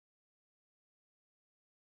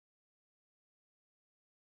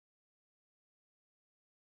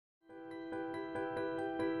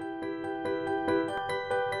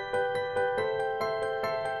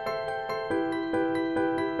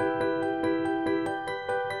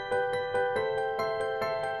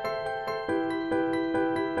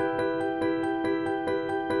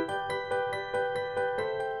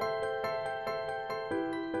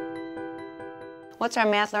What's our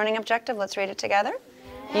math learning objective? Let's read it together.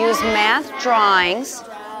 Use math drawings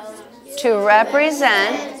to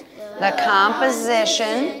represent the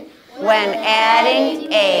composition when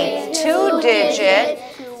adding a 2-digit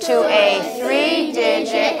to a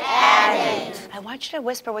 3-digit addend. I want you to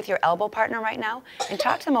whisper with your elbow partner right now and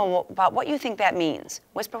talk to them about what you think that means.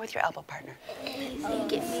 Whisper with your elbow partner. I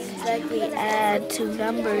think it means that we add two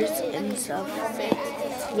numbers and stuff.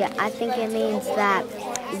 Yeah, I think it means that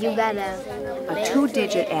you got a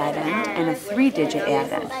 2-digit addend and a 3-digit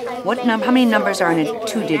addend. How many numbers are in a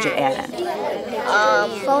 2-digit addend?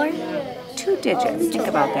 4. 2 digits. Think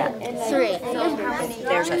about that. 3.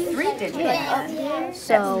 There's a 3-digit addend.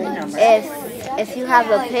 So if you have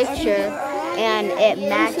a picture and it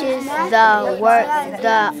matches the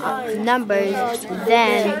numbers,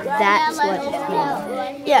 then that's what it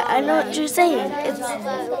means. Yeah, I know what you're saying. It's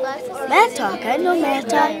math talk. I know math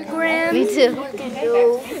talk. Me too.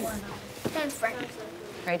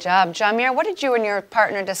 Great job. Jamir, what did you and your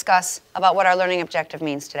partner discuss about what our learning objective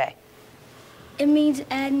means today? It means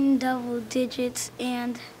adding double digits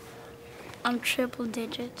and triple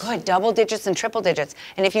digits. Good, double digits and triple digits.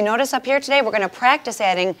 And if you notice up here today, we're going to practice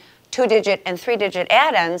adding 2-digit and 3-digit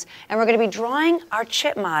addends, and we're going to be drawing our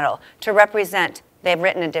chip model to represent the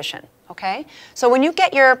written addition, okay? So when you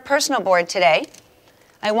get your personal board today,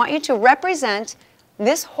 I want you to represent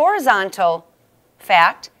this horizontal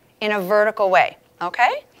fact in a vertical way,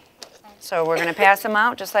 okay? So we're going to pass them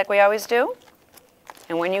out just like we always do.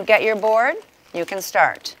 And when you get your board, you can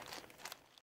start.